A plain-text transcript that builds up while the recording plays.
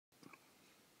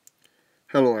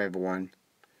Hello everyone,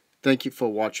 thank you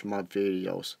for watching my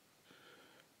videos.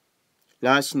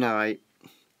 Last night,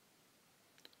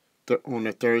 on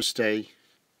a Thursday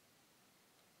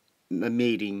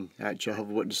meeting at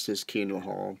Jehovah Witnesses Kingdom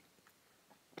Hall,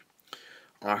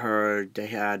 I heard they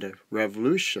had a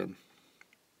revolution.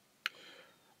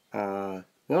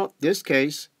 Well, this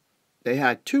case, they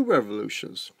had two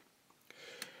revolutions.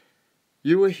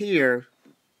 You will hear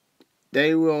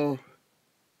they will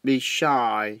be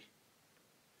shy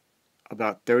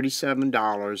about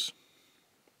 $37,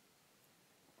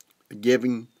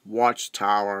 giving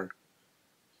Watchtower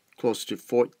close to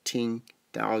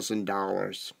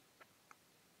 $14,000.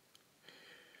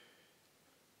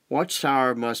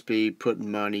 Watchtower must be putting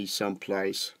money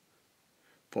someplace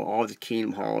for all the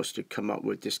kingdom halls to come up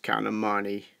with this kind of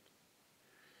money,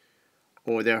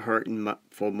 or they're hurting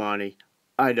for money.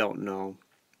 I don't know,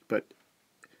 but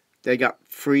they got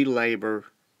free labor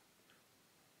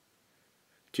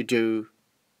to do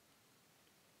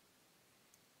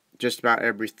just about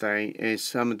everything, and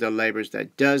some of the laborers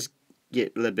that does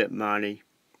get a little bit money,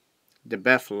 the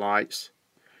Bethelites,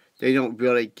 they don't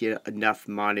really get enough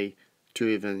money to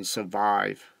even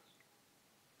survive.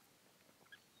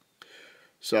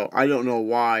 So I don't know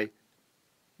why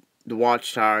the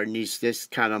Watchtower needs this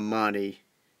kind of money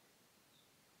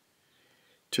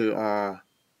to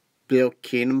build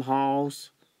kingdom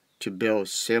halls, to build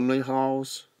assembly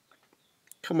halls.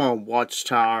 Come on,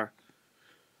 Watchtower.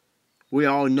 We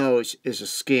all know it's a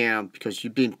scam because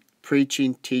you've been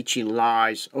preaching, teaching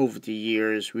lies over the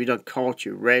years. We done caught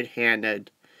you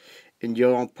red-handed in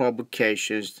your own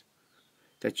publications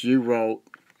that you wrote,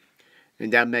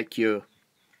 and that make you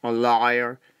a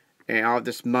liar, and all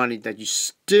this money that you're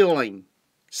stealing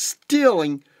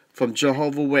from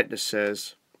Jehovah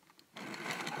Witnesses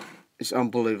is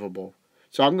unbelievable.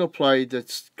 So I'm going to play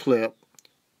this clip,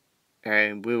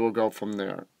 and we will go from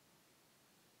there.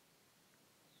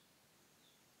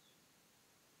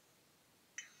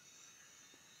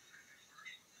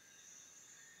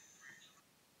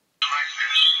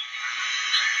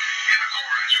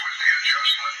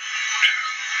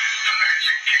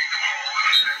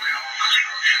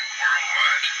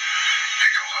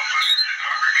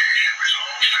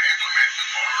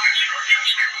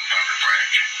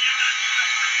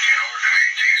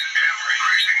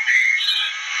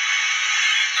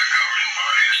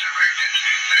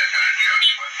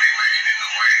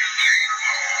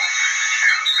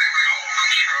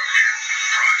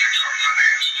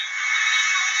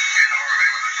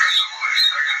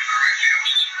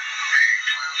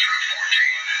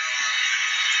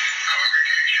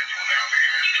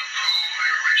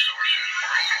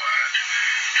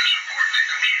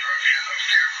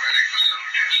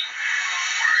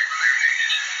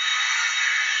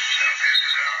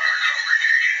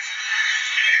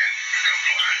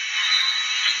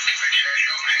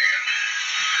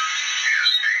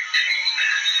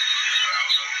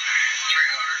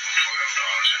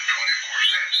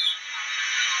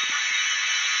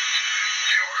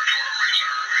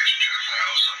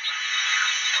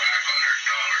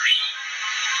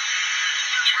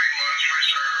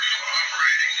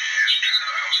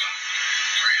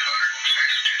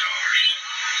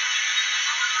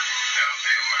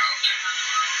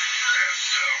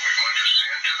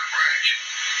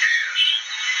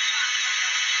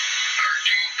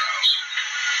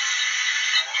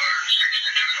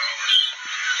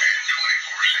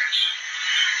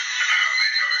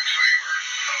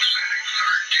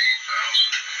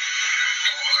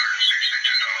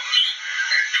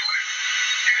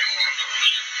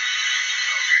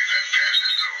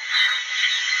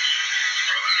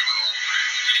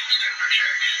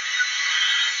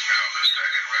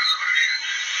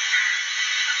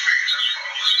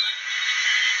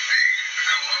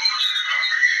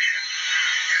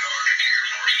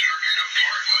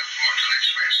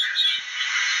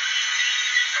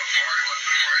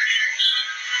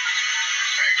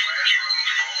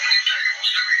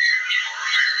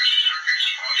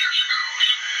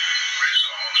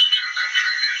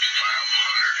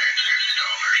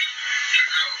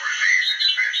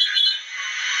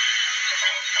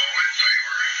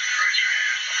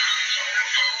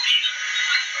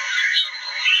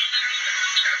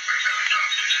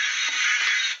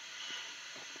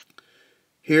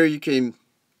 Here you can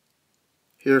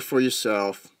hear for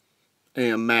yourself and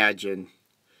imagine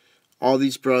all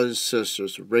these brothers and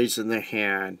sisters raising their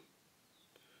hand,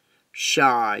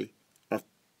 shy of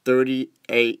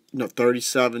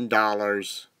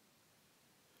 $37,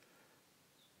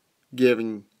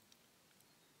 giving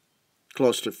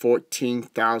close to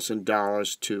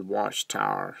 $14,000 to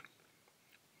Watchtower.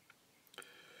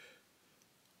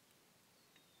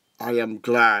 I am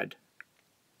glad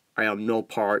I am no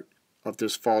part of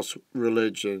this false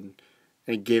religion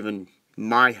and giving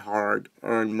my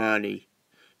hard-earned money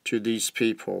to these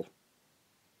people.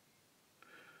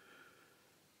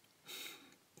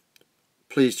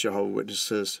 Please, Jehovah's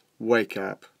Witnesses, wake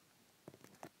up.